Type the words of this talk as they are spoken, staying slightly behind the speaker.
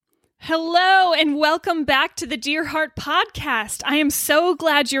Hello, and welcome back to the Dear Heart Podcast. I am so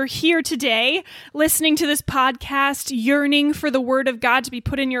glad you're here today, listening to this podcast, yearning for the Word of God to be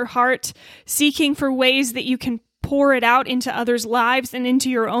put in your heart, seeking for ways that you can pour it out into others' lives and into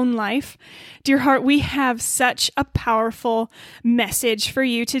your own life. Dear Heart, we have such a powerful message for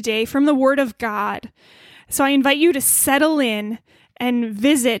you today from the Word of God. So I invite you to settle in and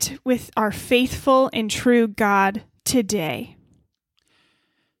visit with our faithful and true God today.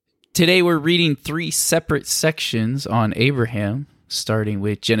 Today we're reading three separate sections on Abraham, starting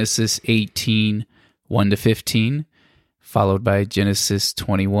with Genesis 18, 1-15, followed by Genesis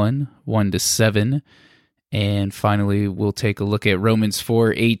 21, 1-7, and finally we'll take a look at Romans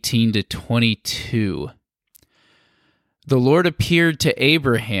 4, 18-22. The Lord appeared to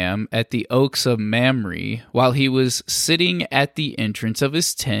Abraham at the oaks of Mamre while he was sitting at the entrance of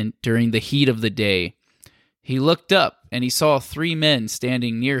his tent during the heat of the day. He looked up, and he saw three men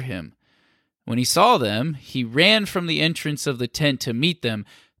standing near him. When he saw them, he ran from the entrance of the tent to meet them,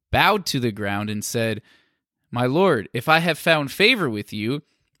 bowed to the ground, and said, "My Lord, if I have found favor with you,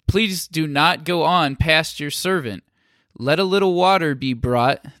 please do not go on past your servant. Let a little water be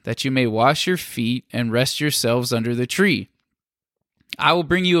brought, that you may wash your feet and rest yourselves under the tree. I will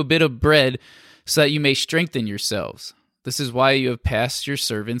bring you a bit of bread, so that you may strengthen yourselves. This is why you have passed your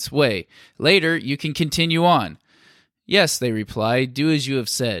servant's way. Later, you can continue on." "Yes," they replied, "do as you have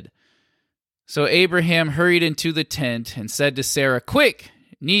said." So Abraham hurried into the tent and said to Sarah, "Quick,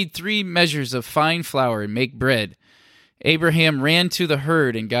 knead 3 measures of fine flour and make bread." Abraham ran to the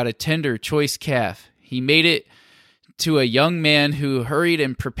herd and got a tender, choice calf. He made it to a young man who hurried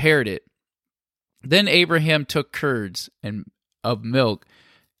and prepared it. Then Abraham took curds and of milk,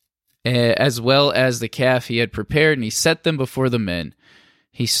 as well as the calf he had prepared, and he set them before the men.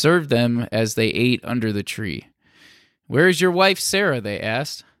 He served them as they ate under the tree. "Where is your wife Sarah?" they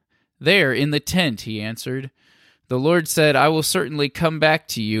asked. "There, in the tent," he answered. "The Lord said, I will certainly come back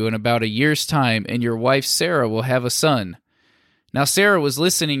to you in about a year's time, and your wife Sarah will have a son." Now Sarah was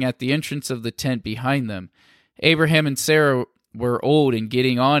listening at the entrance of the tent behind them. Abraham and Sarah were old and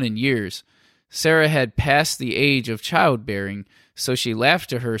getting on in years. Sarah had passed the age of childbearing, so she laughed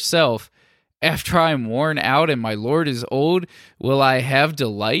to herself, "After I am worn out and my Lord is old, will I have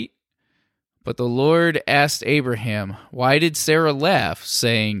delight?" But the Lord asked Abraham, "Why did Sarah laugh,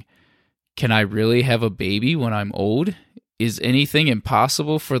 saying, 'Can I really have a baby when I'm old? Is anything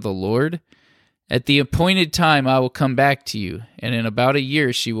impossible for the Lord?' At the appointed time I will come back to you, and in about a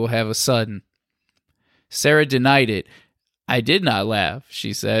year she will have a son." Sarah denied it. "I did not laugh,"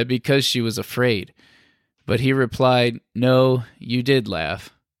 she said, because she was afraid. But he replied, "No, you did laugh."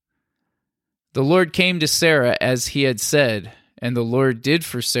 The Lord came to Sarah as he had said, and the Lord did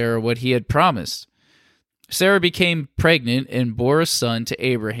for Sarah what he had promised. Sarah became pregnant and bore a son to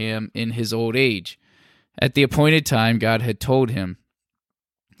Abraham in his old age, at the appointed time God had told him.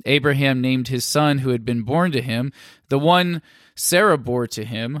 Abraham named his son who had been born to him, the one Sarah bore to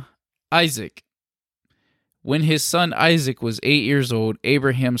him, Isaac. When his son Isaac was 8 years old,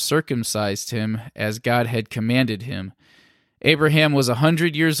 Abraham circumcised him as God had commanded him. Abraham was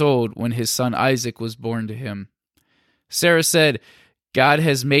 100 years old when his son Isaac was born to him. Sarah said, "God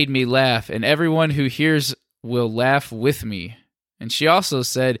has made me laugh, and everyone who hears will laugh with me." And she also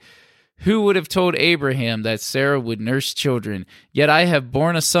said, "Who would have told Abraham that Sarah would nurse children? Yet I have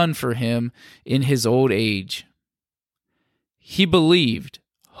borne a son for him in his old age." He believed,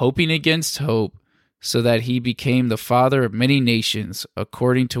 hoping against hope, so that he became the father of many nations,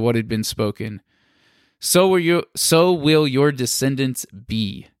 according to what had been spoken. So will your descendants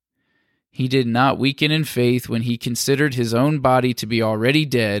be. He did not weaken in faith when he considered his own body to be already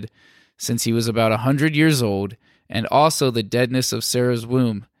dead, since he was about 100 years old, and also the deadness of Sarah's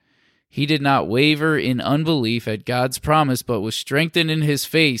womb. He did not waver in unbelief at God's promise, but was strengthened in his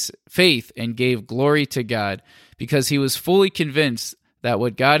faith and gave glory to God, because he was fully convinced that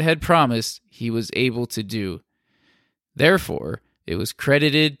what God had promised he was able to do. Therefore, it was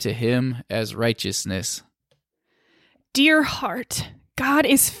credited to him as righteousness. Dear Heart, God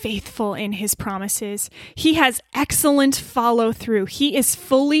is faithful in his promises. He has excellent follow-through. He is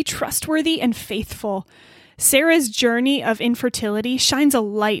fully trustworthy and faithful. Sarah's journey of infertility shines a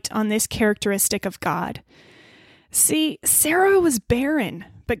light on this characteristic of God. See, Sarah was barren,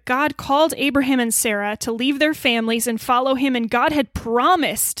 but God called Abraham and Sarah to leave their families and follow him, and God had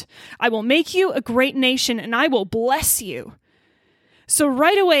promised, "I will make you a great nation, and I will bless you." So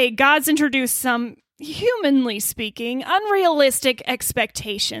right away, God's introduced some, humanly speaking, unrealistic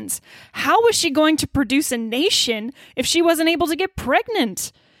expectations. How was she going to produce a nation if she wasn't able to get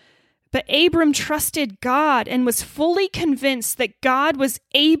pregnant? But Abram trusted God and was fully convinced that God was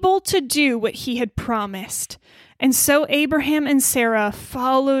able to do what he had promised. And so Abraham and Sarah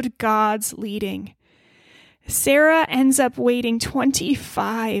followed God's leading. Sarah ends up waiting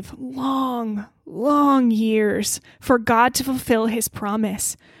 25 long years for God to fulfill his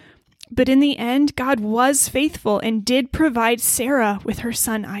promise. But in the end, God was faithful and did provide Sarah with her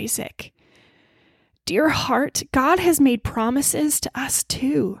son Isaac. Dear heart, God has made promises to us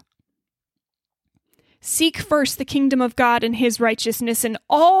too. Seek first the kingdom of God and his righteousness, and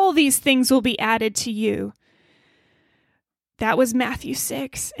all these things will be added to you. That was Matthew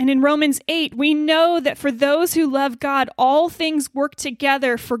 6. And in Romans 8, we know that for those who love God, all things work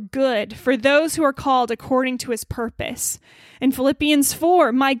together for good, for those who are called according to his purpose. In Philippians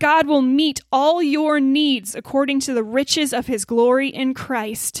 4, my God will meet all your needs according to the riches of his glory in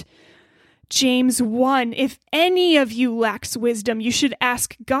Christ. James 1, if any of you lacks wisdom, you should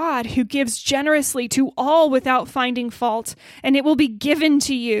ask God, who gives generously to all without finding fault, and it will be given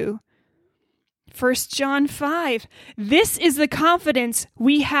to you. 1 John 5, this is the confidence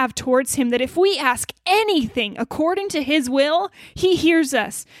we have towards him, that if we ask anything according to his will, he hears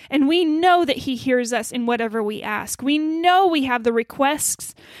us, and we know that he hears us in whatever we ask. We know we have the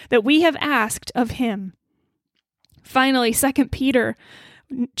requests that we have asked of him. Finally, 2 Peter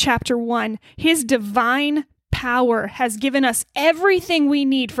Chapter 1, his divine power has given us everything we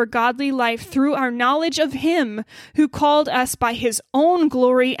need for godly life through our knowledge of him who called us by his own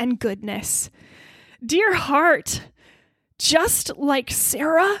glory and goodness. Dear heart, just like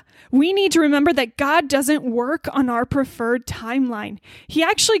Sarah, we need to remember that God doesn't work on our preferred timeline. He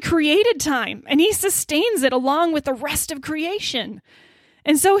actually created time, and he sustains it along with the rest of creation.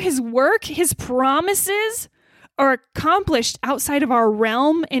 And so his work, his promises, are accomplished outside of our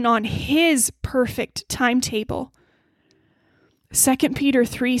realm and on his perfect timetable. 2 Peter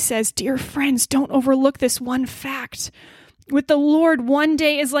 3 says, dear friends, don't overlook this one fact. With the Lord, one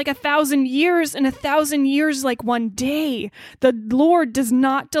day is like 1,000 years, and 1,000 years like one day. The Lord does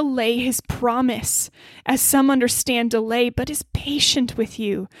not delay his promise, as some understand delay, but is patient with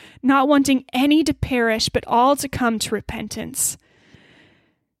you, not wanting any to perish, but all to come to repentance.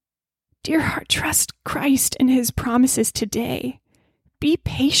 Dear heart, trust Christ and his promises today. Be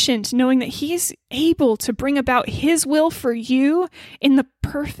patient, knowing that he is able to bring about his will for you in the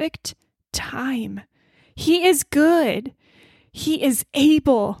perfect time. He is good. He is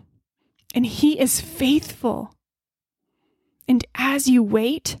able, and he is faithful. And as you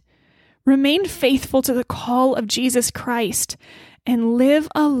wait, remain faithful to the call of Jesus Christ and live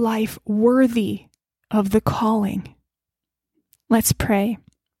a life worthy of the calling. Let's pray.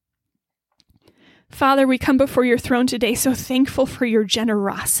 Father, we come before your throne today so thankful for your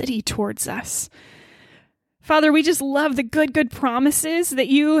generosity towards us. Father, we just love the good promises that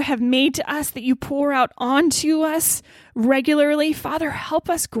you have made to us, that you pour out onto us regularly. Father, help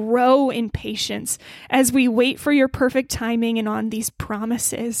us grow in patience as we wait for your perfect timing and on these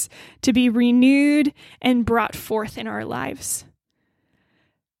promises to be renewed and brought forth in our lives.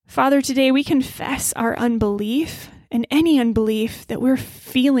 Father, today we confess our unbelief and any unbelief that we're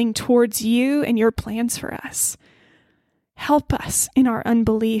feeling towards you and your plans for us. Help us in our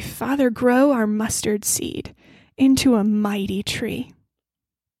unbelief. Father, grow our mustard seed into a mighty tree.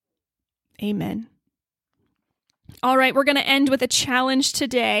 Amen. All right, we're going to end with a challenge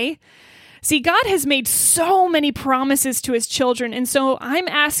today. See, God has made so many promises to his children, and so I'm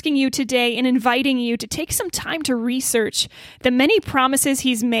asking you today and inviting you to take some time to research the many promises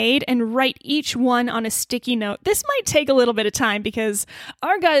he's made and write each one on a sticky note. This might take a little bit of time because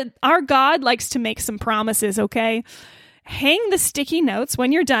our God likes to make some promises, okay? Hang the sticky notes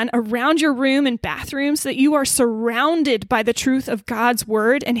when you're done around your room and bathroom so that you are surrounded by the truth of God's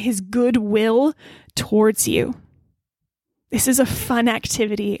word and his goodwill towards you. This is a fun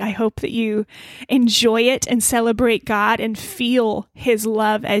activity. I hope that you enjoy it and celebrate God and feel his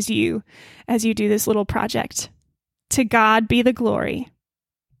love as you do this little project. To God be the glory.